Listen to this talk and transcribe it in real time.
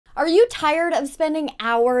Are you tired of spending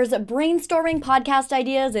hours brainstorming podcast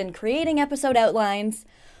ideas and creating episode outlines?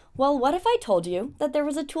 Well, what if I told you that there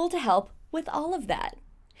was a tool to help with all of that?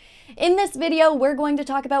 In this video, we're going to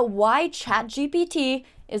talk about why ChatGPT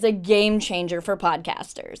is a game changer for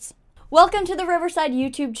podcasters. Welcome to the Riverside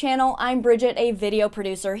YouTube channel. I'm Bridget, a video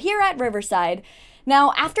producer here at Riverside.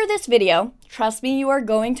 Now, after this video, trust me, you are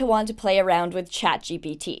going to want to play around with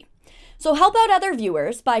ChatGPT. So help out other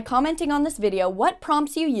viewers by commenting on this video what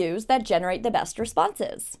prompts you use that generate the best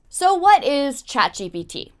responses. So what is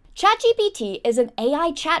ChatGPT? ChatGPT is an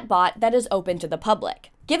AI chatbot that is open to the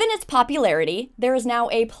public. Given its popularity, there is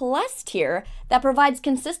now a Plus tier that provides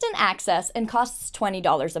consistent access and costs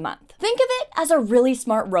 $20 a month. Think of it as a really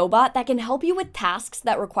smart robot that can help you with tasks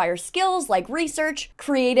that require skills like research,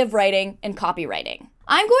 creative writing, and copywriting.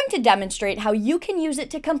 I'm going to demonstrate how you can use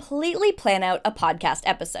it to completely plan out a podcast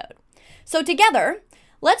episode. So together,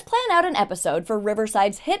 let's plan out an episode for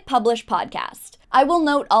Riverside's hit published podcast. I will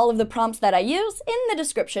note all of the prompts that I use in the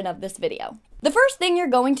description of this video. The first thing you're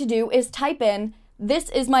going to do is type in, "This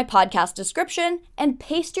is my podcast description," and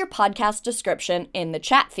paste your podcast description in the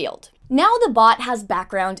chat field. Now the bot has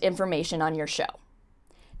background information on your show.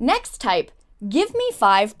 Next type, "Give me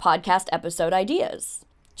 5 podcast episode ideas."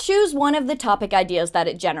 Choose one of the topic ideas that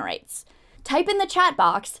it generates. Type in the chat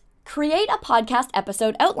box, create a podcast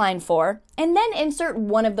episode outline for, and then insert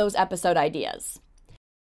one of those episode ideas.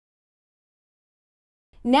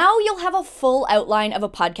 Now you'll have a full outline of a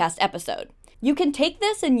podcast episode. You can take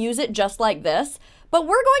this and use it just like this, but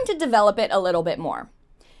we're going to develop it a little bit more.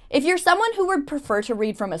 If you're someone who would prefer to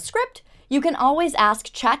read from a script, you can always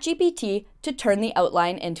ask ChatGPT to turn the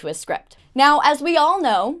outline into a script. Now, as we all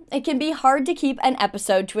know, it can be hard to keep an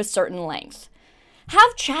episode to a certain length.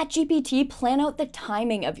 Have ChatGPT plan out the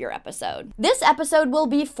timing of your episode. This episode will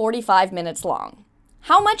be 45 minutes long.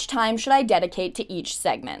 How much time should I dedicate to each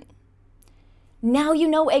segment? Now you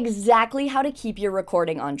know exactly how to keep your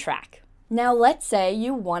recording on track. Now let's say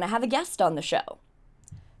you want to have a guest on the show.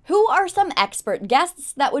 Who are some expert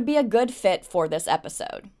guests that would be a good fit for this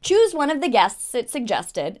episode? Choose one of the guests it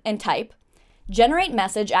suggested and type, "Generate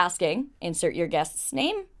message asking," insert your guest's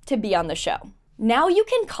name, to be on the show. Now you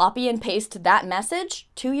can copy and paste that message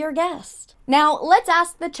to your guest. Now let's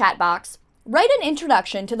ask the chat box, write an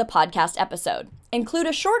introduction to the podcast episode, include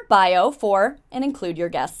a short bio for, and include your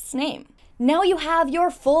guest's name. Now you have your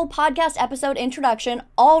full podcast episode introduction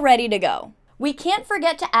all ready to go. We can't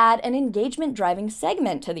forget to add an engagement driving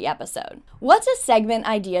segment to the episode. What's a segment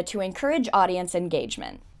idea to encourage audience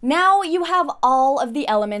engagement? Now you have all of the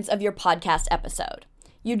elements of your podcast episode.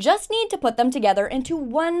 You just need to put them together into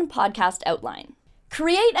one podcast outline.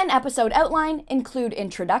 Create an episode outline, include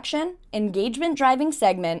introduction, engagement driving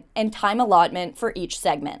segment, and time allotment for each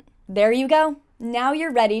segment. There you go. Now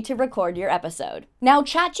you're ready to record your episode. Now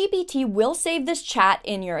ChatGPT will save this chat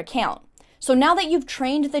in your account. So now that you've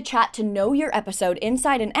trained the chat to know your episode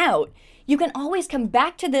inside and out, you can always come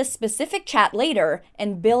back to this specific chat later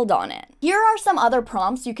and build on it. Here are some other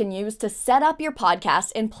prompts you can use to set up your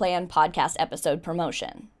podcast and plan podcast episode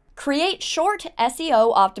promotion. Create short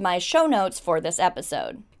SEO optimized show notes for this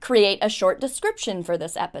episode. Create a short description for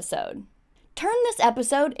this episode. Turn this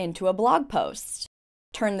episode into a blog post.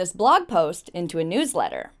 Turn this blog post into a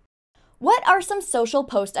newsletter. What are some social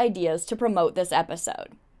post ideas to promote this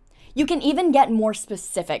episode? You can even get more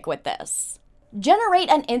specific with this. Generate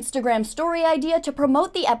an Instagram story idea to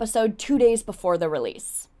promote the episode 2 days before the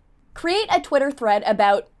release. Create a Twitter thread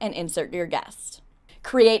about and insert your guest.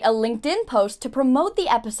 Create a LinkedIn post to promote the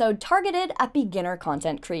episode targeted at beginner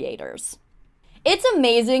content creators. It's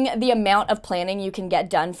amazing the amount of planning you can get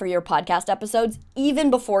done for your podcast episodes even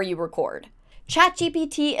before you record.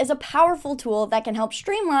 ChatGPT is a powerful tool that can help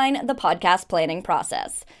streamline the podcast planning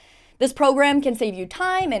process. This program can save you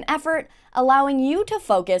time and effort, allowing you to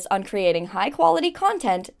focus on creating high-quality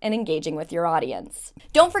content and engaging with your audience.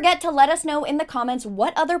 Don't forget to let us know in the comments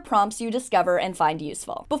what other prompts you discover and find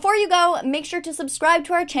useful. Before you go, make sure to subscribe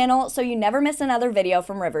to our channel so you never miss another video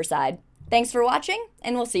from Riverside. Thanks for watching,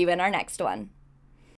 and we'll see you in our next one.